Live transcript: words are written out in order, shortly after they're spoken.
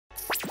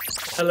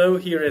Hello,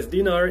 here is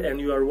Dinar and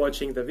you are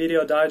watching the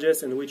video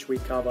digest in which we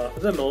cover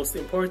the most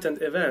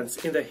important events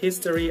in the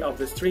history of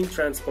the string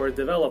transport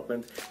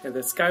development and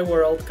the Sky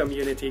World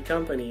community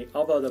company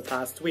over the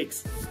past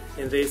weeks.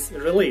 In this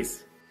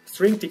release,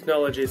 String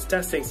Technologies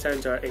Testing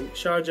Center in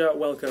Sharjah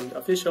welcomed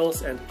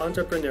officials and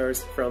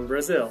entrepreneurs from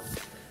Brazil.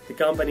 The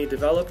company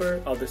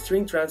developer of the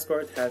string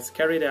transport has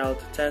carried out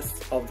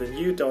tests of the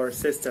new door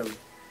system.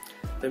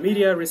 The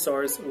media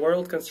resource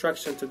World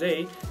Construction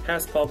Today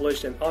has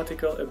published an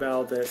article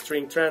about the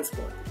string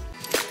transport.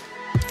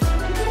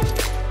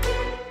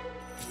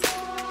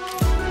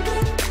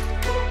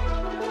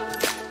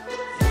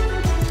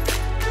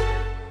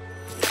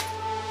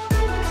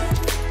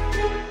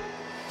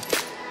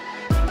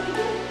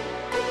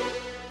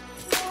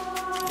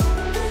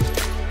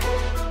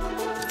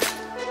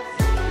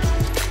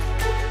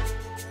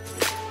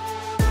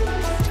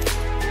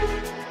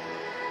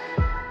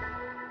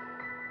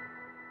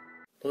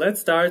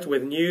 Let's start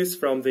with news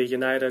from the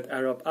United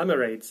Arab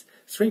Emirates.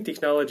 String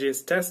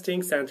Technologies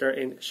Testing Center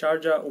in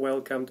Sharjah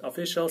welcomed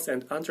officials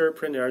and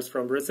entrepreneurs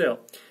from Brazil.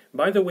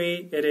 By the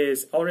way, it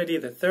is already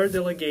the third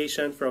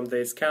delegation from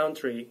this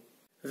country.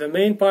 The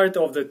main part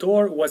of the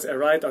tour was a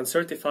ride on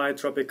certified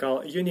tropical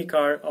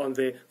unicar on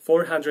the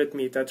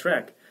 400-meter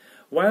track.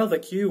 While the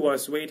queue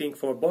was waiting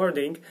for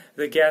boarding,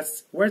 the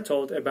guests were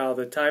told about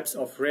the types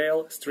of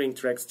rail, string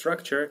track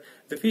structure,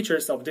 the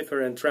features of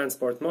different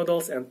transport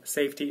models and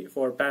safety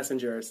for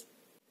passengers.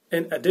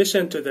 In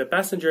addition to the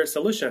passenger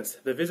solutions,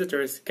 the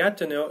visitors got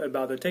to know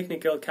about the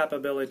technical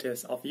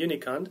capabilities of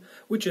Unicond,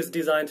 which is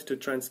designed to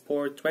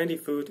transport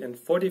 20-foot and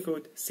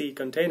 40-foot sea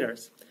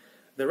containers.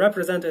 The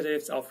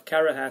representatives of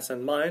Kara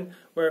Hassan mine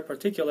were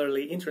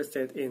particularly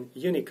interested in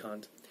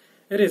Unicond.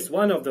 It is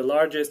one of the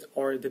largest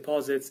ore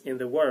deposits in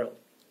the world.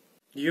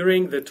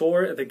 During the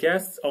tour, the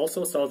guests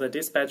also saw the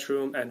dispatch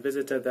room and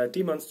visited the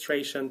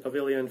demonstration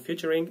pavilion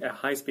featuring a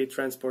high-speed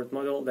transport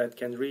model that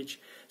can reach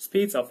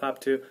speeds of up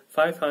to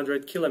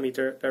 500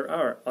 km per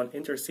hour on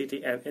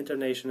intercity and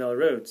international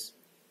roads.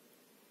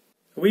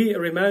 We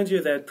remind you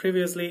that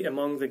previously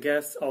among the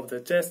guests of the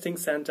testing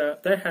center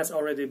there has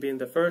already been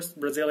the first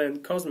Brazilian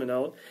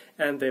cosmonaut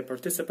and the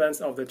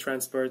participants of the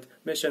transport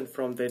mission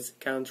from this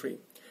country.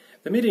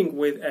 The meeting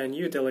with a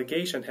new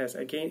delegation has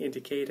again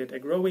indicated a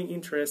growing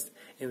interest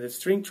in the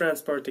string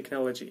transport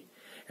technology.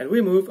 And we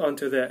move on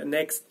to the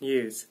next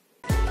news.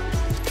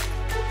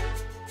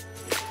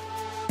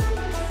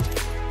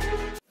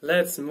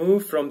 Let's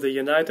move from the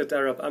United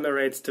Arab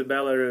Emirates to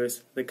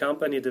Belarus. The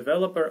company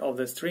developer of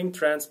the string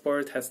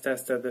transport has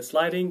tested the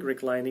sliding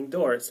reclining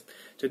doors.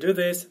 To do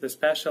this, the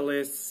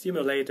specialists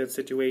simulated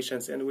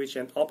situations in which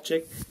an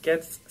object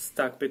gets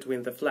stuck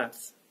between the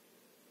flaps.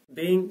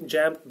 Being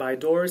jammed by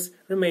doors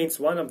remains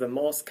one of the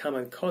most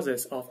common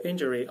causes of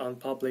injury on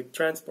public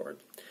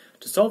transport.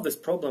 To solve this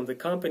problem, the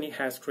company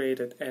has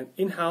created an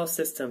in-house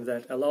system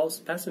that allows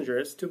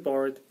passengers to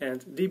board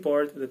and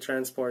deboard the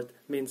transport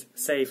means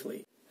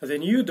safely. The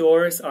new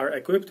doors are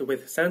equipped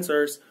with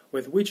sensors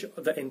with which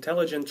the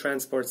intelligent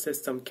transport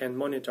system can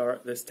monitor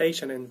the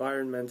station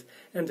environment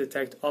and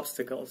detect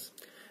obstacles.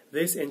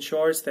 This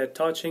ensures that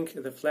touching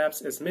the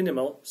flaps is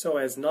minimal so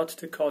as not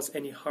to cause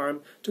any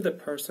harm to the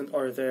person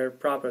or their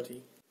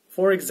property.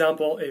 For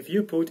example, if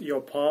you put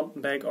your palm,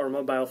 bag or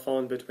mobile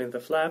phone between the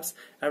flaps,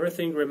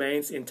 everything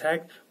remains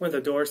intact when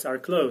the doors are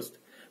closed.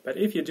 But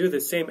if you do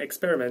the same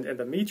experiment in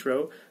the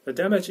metro, the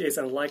damage is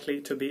unlikely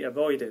to be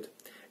avoided.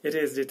 It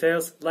is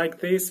details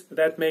like this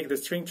that make the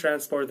string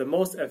transport the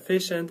most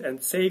efficient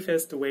and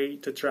safest way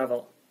to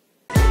travel.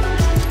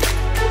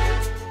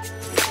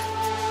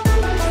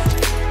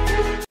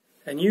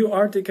 A new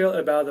article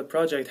about the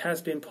project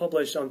has been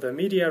published on the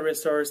media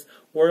resource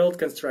World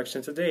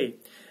Construction Today.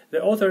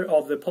 The author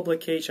of the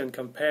publication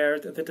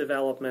compared the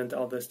development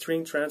of the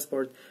string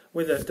transport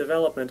with the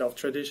development of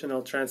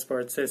traditional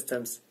transport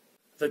systems.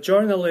 The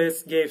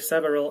journalist gave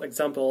several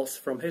examples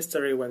from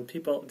history when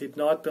people did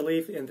not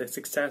believe in the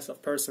success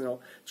of personal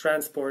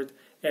transport,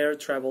 air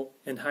travel,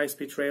 and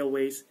high-speed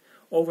railways.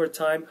 Over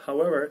time,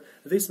 however,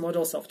 these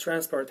models of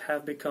transport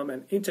have become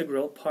an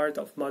integral part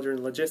of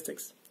modern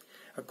logistics.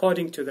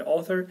 According to the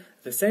author,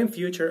 the same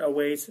future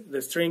awaits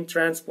the string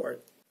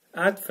transport.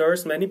 At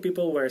first, many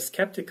people were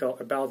skeptical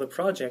about the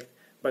project,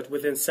 but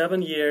within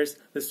 7 years,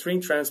 the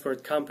string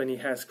transport company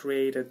has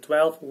created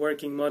 12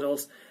 working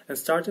models and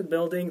started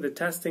building the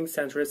testing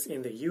centers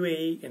in the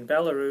UAE and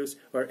Belarus,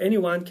 where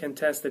anyone can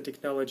test the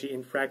technology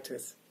in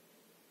practice.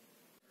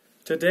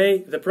 Today,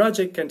 the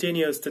project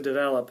continues to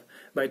develop.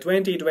 By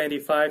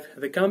 2025,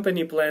 the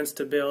company plans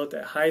to build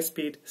a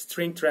high-speed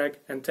string track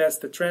and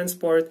test the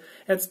transport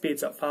at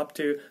speeds of up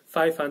to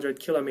 500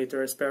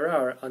 km per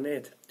hour on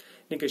it.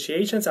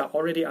 Negotiations are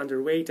already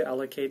underway to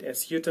allocate a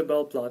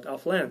suitable plot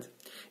of land.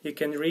 You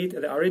can read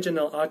the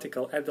original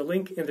article at the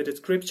link in the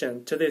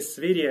description to this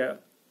video.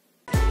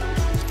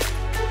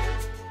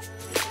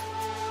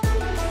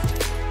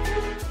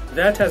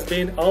 That has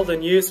been all the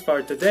news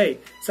for today.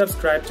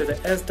 Subscribe to the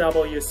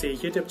SWC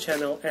YouTube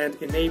channel and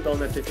enable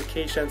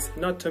notifications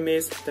not to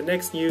miss the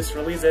next news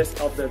releases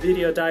of the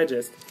video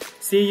digest.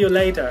 See you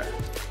later!